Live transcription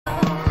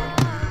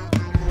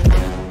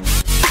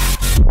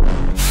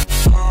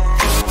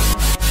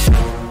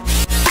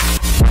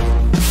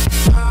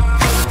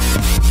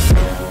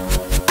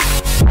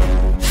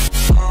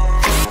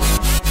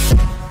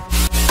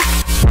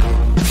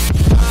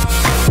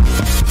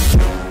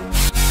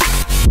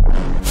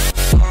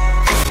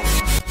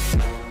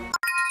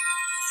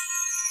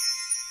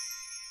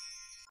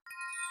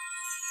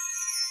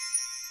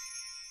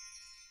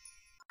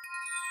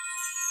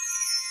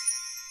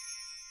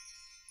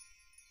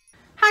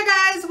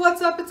Hi guys,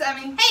 what's up? It's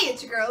Emmy. Hey,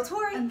 it's your girl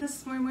Tori. And this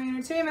is More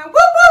Entertainment. Whoop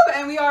whoop!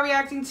 And we are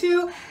reacting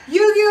to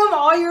Yugyeom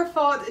All Your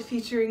Fault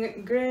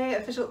featuring Gray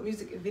official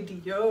music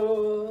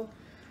video.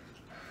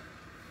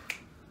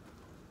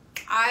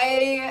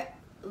 I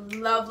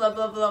love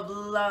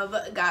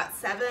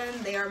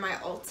GOT7. They are my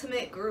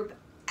ultimate group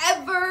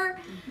ever.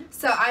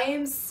 So I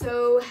am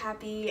so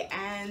happy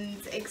and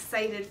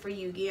excited for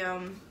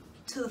Yugyeom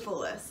to the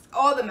fullest.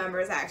 All the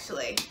members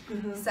actually.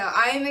 So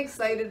I am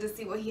excited to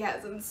see what he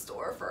has in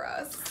store for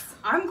us.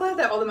 I'm glad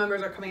that all the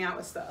members are coming out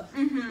with stuff.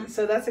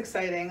 So that's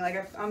exciting.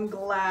 Like I'm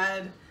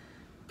glad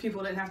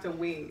people didn't have to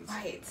wait.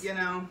 Right. You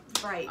know.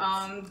 Right.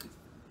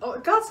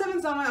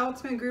 GOT7's not my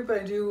ultimate group, but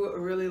I do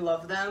really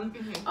love them.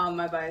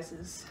 My bias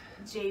is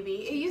JB.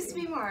 It used to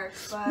be Mark,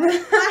 but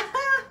I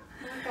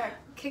got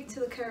kicked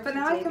to the curb. But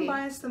now I can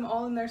bias them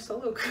all in their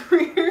solo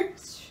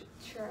careers.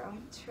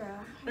 True.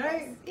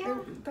 Right? Yeah.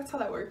 That's how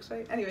that works,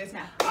 right? Anyways,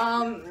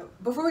 no.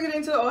 Before we get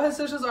into it, all his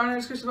socials are in the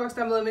description box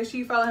down below. Make sure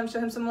you follow him, show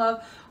him some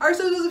love. Our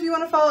socials, if you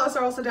want to follow us,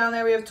 are also down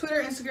there. We have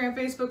Twitter, Instagram,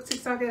 Facebook,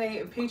 TikTok, and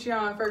a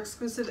Patreon for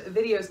exclusive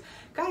videos.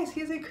 Guys,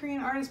 he's a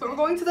Korean artist, but we're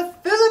going to the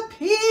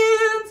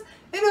Philippines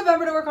in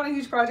November to work on a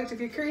huge project. If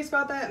you're curious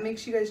about that, make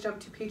sure you guys jump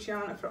to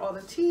Patreon for all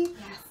the tea.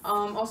 Yes.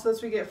 Also,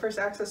 that's where you get first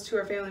access to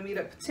our family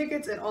meetup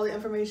tickets and all the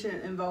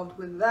information involved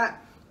with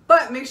that.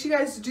 But make sure you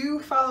guys do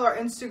follow our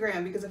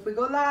Instagram, because if we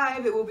go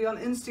live, it will be on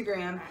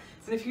Instagram.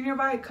 And if you're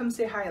nearby, come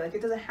say hi. Like,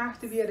 it doesn't have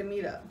to be at a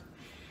meetup.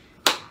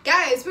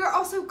 Guys, we're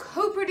also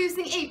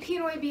co-producing a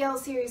PNOABL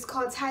series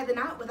called Tie the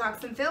Knot with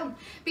Oxen Film.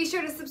 Be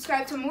sure to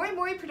subscribe to Mori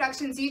Mori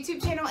Productions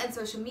YouTube channel and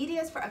social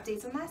medias for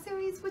updates on that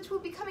series, which will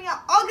be coming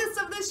out August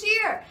of this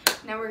year.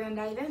 Now we're gonna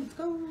dive in. Let's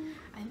go.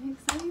 I'm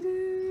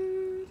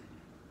excited.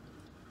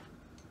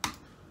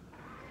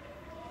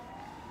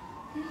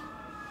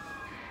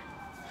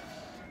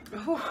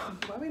 Oh,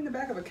 why are we in the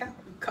back of a I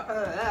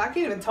can't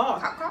even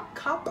talk.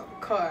 Cop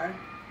car.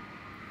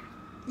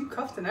 You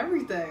cuffed and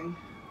everything.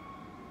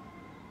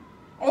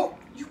 Oh,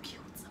 You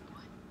killed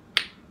someone.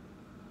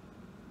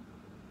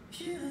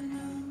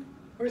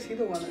 where's he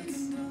the one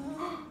that's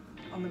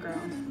on the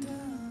ground?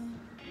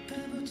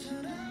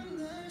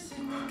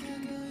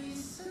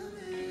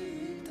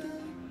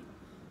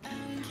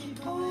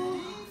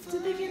 Oh,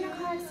 did they get in a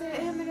car accident,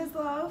 him and his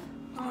love?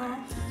 Oh.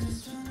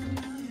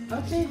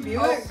 Okay,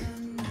 Buick.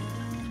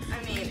 I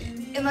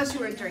mean, unless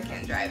you were drinking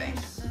and driving.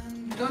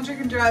 Don't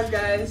drink and drive,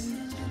 guys.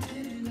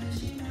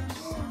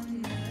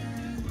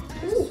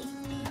 Ooh.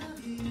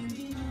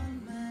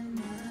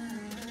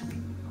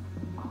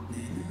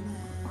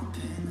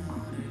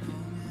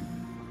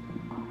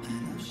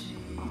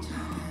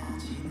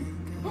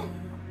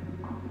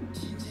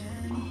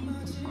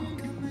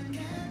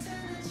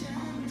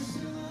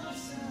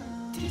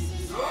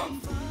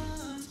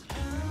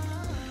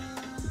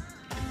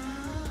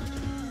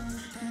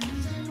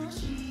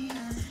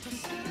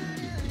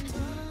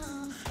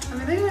 I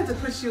mean, they didn't have to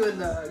put you in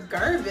the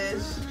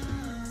garbage.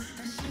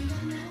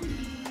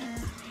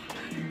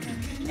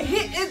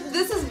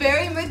 This is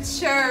very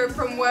mature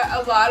from what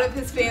a lot of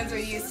his fans are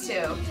used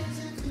to.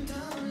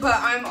 But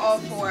I'm all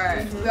for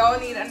it. We all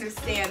need to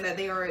understand that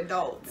they are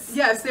adults.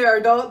 Yes, they are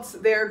adults.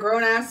 They are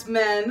grown-ass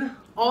men.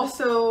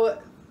 Also,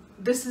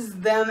 this is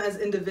them as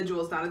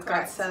individuals, not as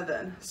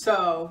GOT7.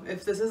 So,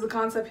 if this is the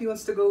concept he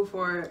wants to go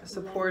for,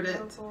 support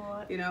it.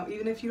 You know,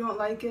 even if you don't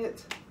like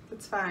it,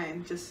 it's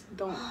fine. Just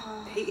don't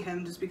hate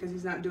him just because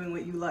he's not doing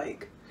what you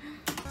like.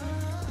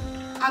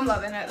 I'm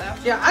loving it though.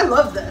 Yeah, I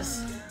love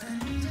this.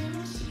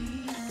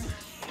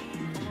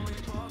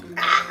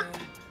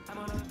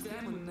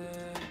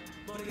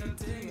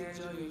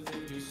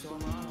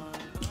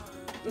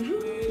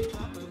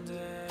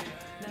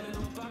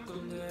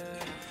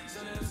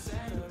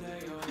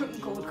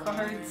 Gold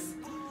cards.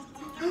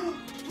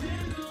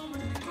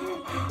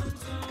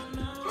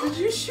 Did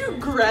you shoot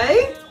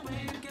Gray?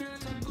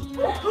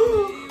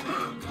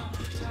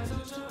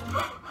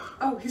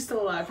 Oh, he's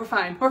still alive. We're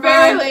fine. We're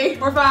fine. Barely.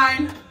 We're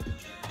fine.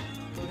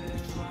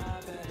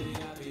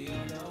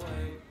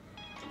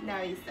 Now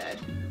he's dead.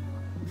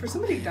 For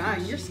somebody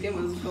dying, your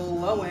skin was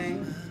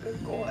glowing.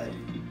 Good God.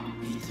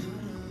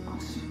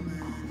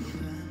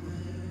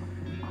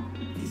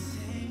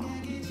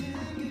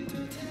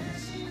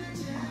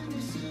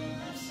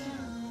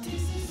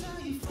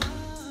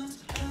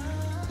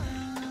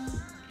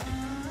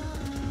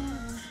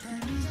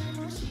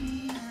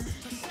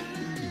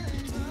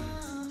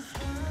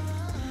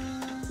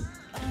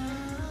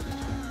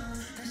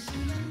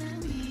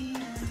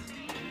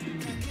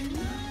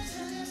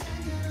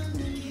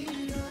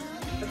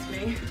 That's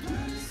me.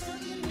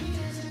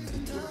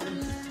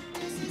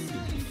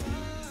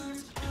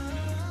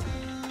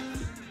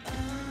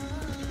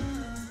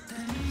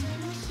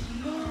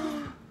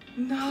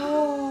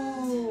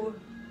 No.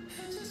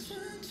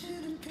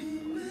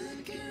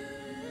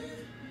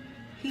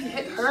 He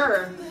hit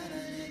her.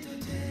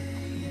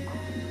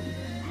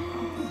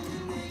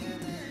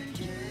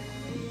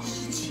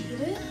 She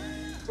cheated?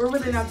 Or were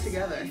they not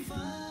together?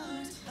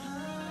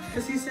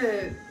 Because he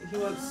said he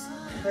wants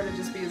her to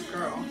just be his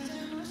girl.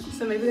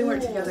 So maybe they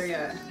weren't together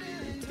yet.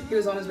 He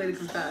was on his way to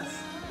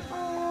confess.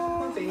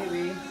 Oh,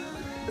 Baby.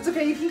 It's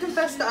okay, you can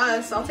confess to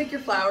us. I'll take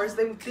your flowers.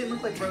 They didn't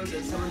look like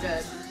roses, so we're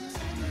good.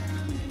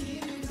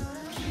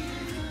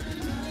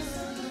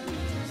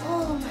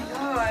 oh my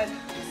god.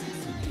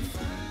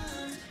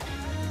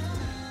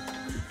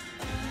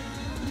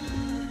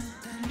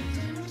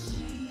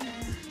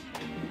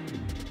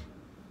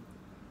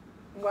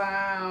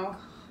 Wow.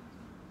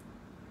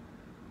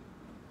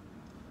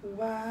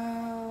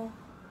 Wow.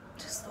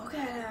 Just look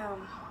at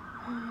him.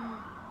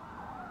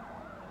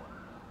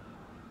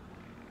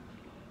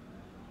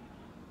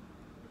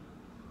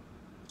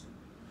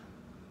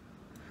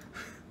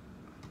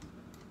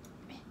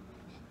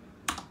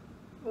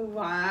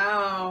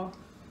 Wow.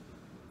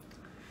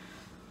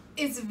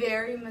 It's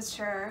very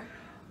mature.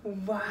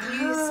 Wow.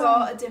 You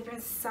saw a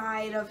different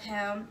side of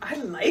him. I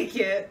like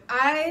it.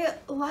 I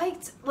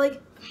liked,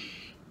 like,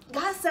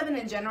 GOT7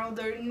 in general,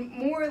 they're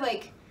more,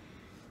 like,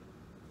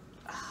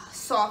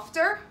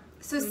 softer.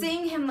 So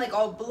seeing him, like,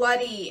 all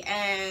bloody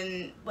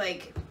and,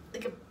 like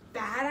a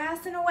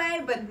badass in a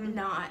way, but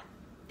not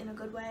in a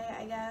good way,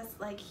 I guess.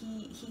 Like,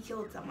 he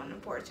killed someone,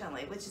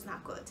 unfortunately, which is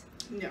not good.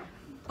 Yeah.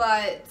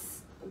 But,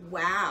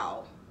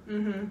 wow.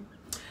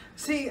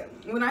 See,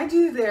 when I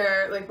do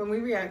their, like, when we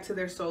react to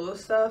their solo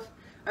stuff,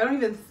 I don't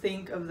even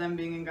think of them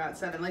being in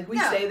GOT7. Like, we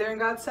say they're in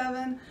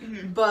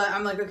GOT7, but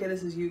I'm like, okay,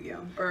 this is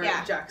Yugyeom, or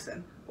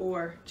Jackson,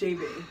 or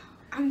JB.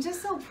 I'm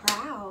just so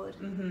proud.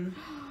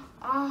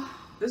 Oh.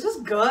 This is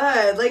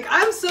good. Like,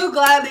 I'm so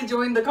glad they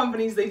joined the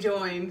companies they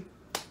joined.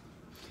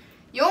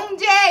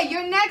 Youngjae,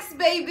 you're next,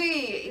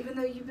 baby. Even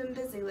though you've been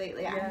busy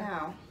lately, I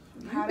know.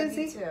 You're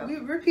busy.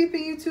 We're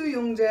peeping you too,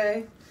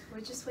 Youngjae. We're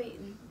just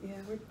waiting. Yeah,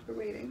 we're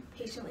waiting.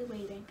 Patiently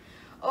waiting.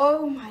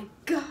 Oh my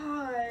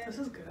god. This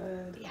is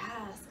good.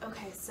 Yes.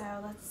 Okay, so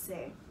let's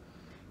see.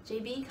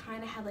 JB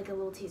kind of had like a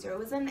little teaser. It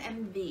was an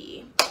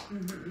MV.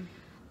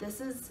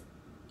 This is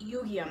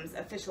Yugyeom's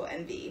official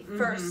MV.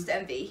 First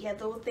MV. He had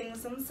little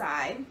things on the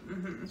side.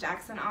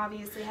 Jackson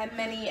obviously had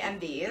many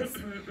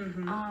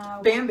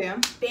MVs. Bam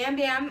Bam. Bam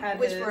Bam,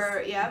 which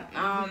were,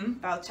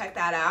 about to check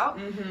that out.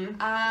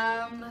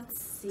 Let's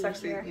see. It's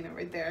actually, here. you know,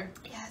 right there.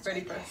 Yeah, it's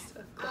ready right for there.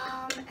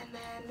 us. And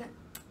then,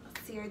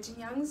 let's see here. Jin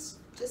Young's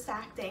just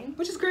acting.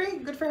 Which is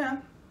great. Good for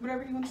him.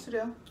 Whatever he wants to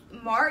do.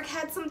 Mark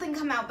had something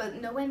come out,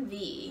 but no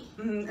MV.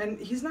 And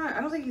he's not,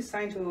 I don't think he's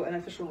signed to an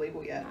official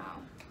label yet. No.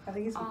 I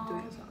think he's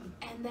doing his own.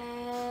 And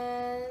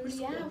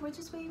then, we're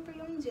just waiting for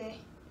Youngjae.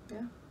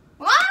 Yeah.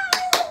 Wow!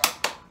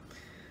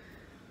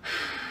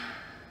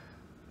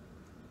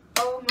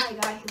 Oh my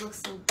god, he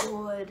looks so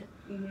good.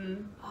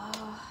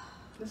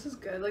 This is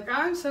good. Like,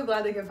 I'm so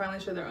glad they can finally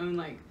show their own,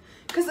 like,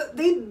 because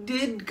they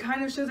did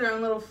kind of show their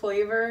own little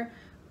flavor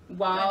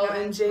while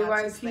in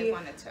JYP. They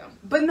wanted to.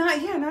 But not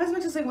as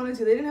much as they wanted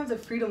to. They didn't have the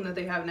freedom that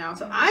they have now.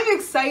 So I'm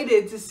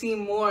excited to see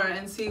more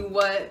and see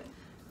what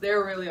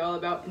they're really all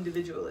about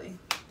individually.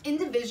 And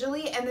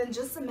then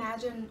just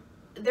imagine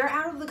they're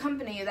out of the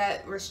company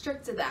that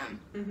restricted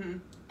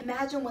them.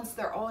 Imagine once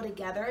they're all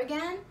together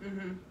again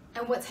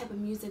and what type of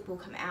music will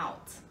come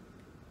out.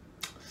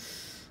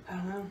 I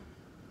don't know.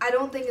 I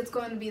don't think it's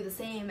going to be the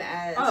same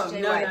as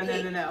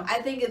JYP. No.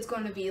 I think it's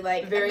going to be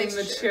like very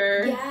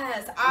mature.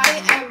 Yes,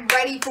 I am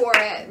ready for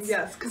it.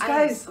 Yes, because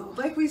guys,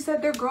 like we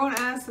said, they're grown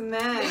ass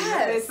men.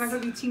 Yes. It's not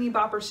going to be teeny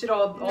bopper shit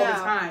all the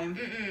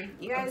time.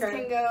 You guys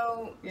can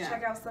go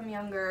check out some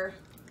younger.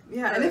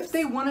 Yeah, and if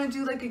they want to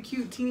do like a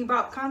cute teeny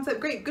bop concept,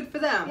 great, good for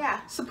them.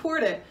 Yeah.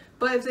 Support it.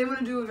 But if they want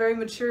to do a very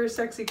mature,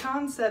 sexy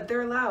concept,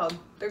 they're allowed.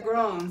 They're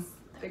grown.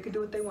 They can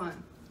do what they want.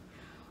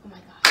 Oh my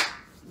god.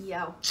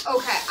 Yo.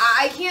 Okay,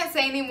 I can't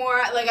say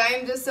anymore. Like, I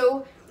am just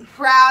so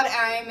proud, and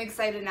I am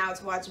excited now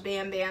to watch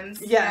Bam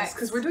Bam's Yes,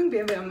 because we're doing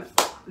Bam Bam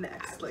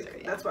next.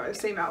 Like, that's why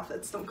same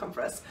outfits don't come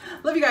for us.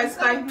 Love you guys.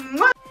 Bye.